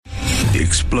The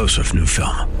explosive new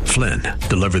film, Flynn,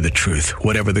 Deliver the Truth,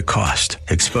 Whatever the Cost,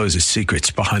 exposes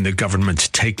secrets behind the government's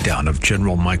takedown of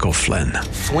General Michael Flynn.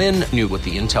 Flynn knew what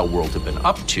the intel world had been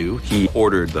up to. He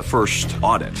ordered the first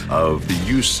audit of the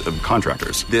use of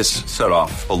contractors. This set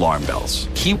off alarm bells.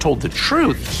 He told the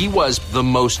truth. He was the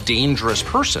most dangerous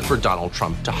person for Donald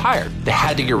Trump to hire. They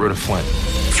had to get rid of Flynn.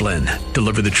 Flynn,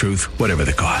 Deliver the Truth, Whatever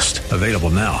the Cost. Available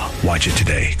now. Watch it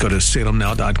today. Go to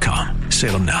salemnow.com.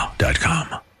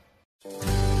 salemnow.com.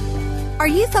 Are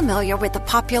you familiar with the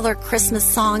popular Christmas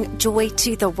song, Joy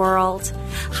to the World?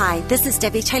 Hi, this is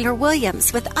Debbie Taylor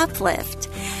Williams with Uplift.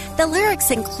 The lyrics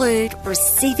include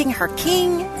receiving her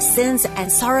King, sins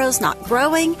and sorrows not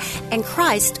growing, and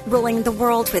Christ ruling the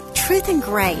world with truth and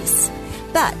grace.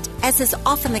 But, as is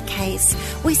often the case,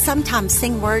 we sometimes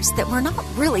sing words that we're not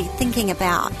really thinking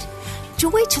about.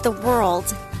 Joy to the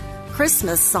World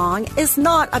Christmas song is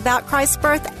not about Christ's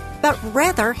birth, but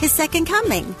rather his second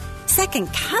coming.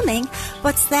 Second coming?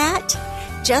 What's that?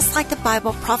 Just like the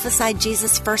Bible prophesied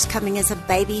Jesus' first coming as a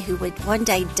baby who would one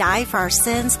day die for our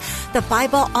sins, the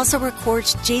Bible also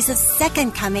records Jesus'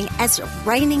 second coming as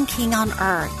reigning king on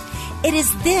earth. It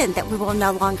is then that we will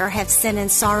no longer have sin and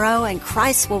sorrow, and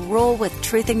Christ will rule with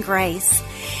truth and grace.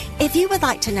 If you would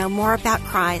like to know more about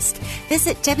Christ,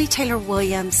 visit Debbie Taylor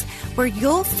Williams, where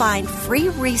you'll find free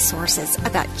resources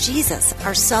about Jesus,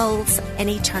 our souls, and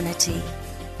eternity.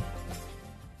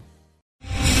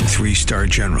 3-star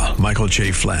General Michael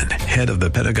J. Flynn, head of the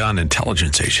Pentagon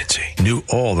Intelligence Agency, knew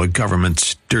all the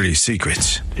government's dirty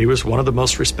secrets. He was one of the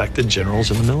most respected generals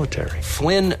in the military.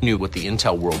 Flynn knew what the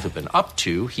intel world had been up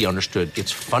to. He understood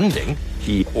its funding.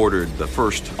 He ordered the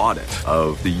first audit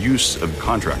of the use of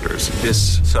contractors.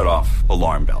 This set off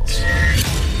alarm bells.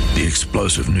 The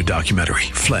explosive new documentary,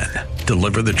 Flynn,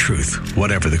 Deliver the Truth,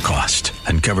 Whatever the Cost,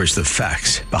 uncovers the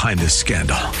facts behind this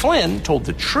scandal. Flynn told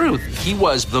the truth. He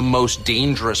was the most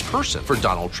dangerous person for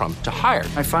Donald Trump to hire.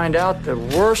 I find out the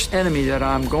worst enemy that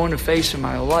I'm going to face in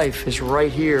my life is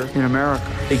right here in America.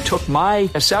 They took my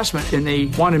assessment and they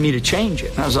wanted me to change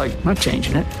it. And I was like, I'm not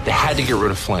changing it. They had to get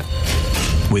rid of Flynn.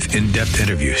 With in-depth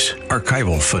interviews,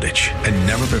 archival footage, and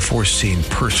never-before-seen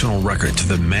personal records of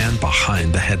the man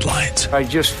behind the headlines. I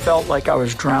just felt like I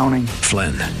was drowning.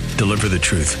 Flynn, Deliver the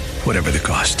Truth, Whatever the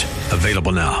Cost.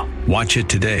 Available now. Watch it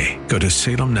today. Go to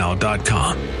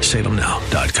salemnow.com.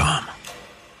 salemnow.com.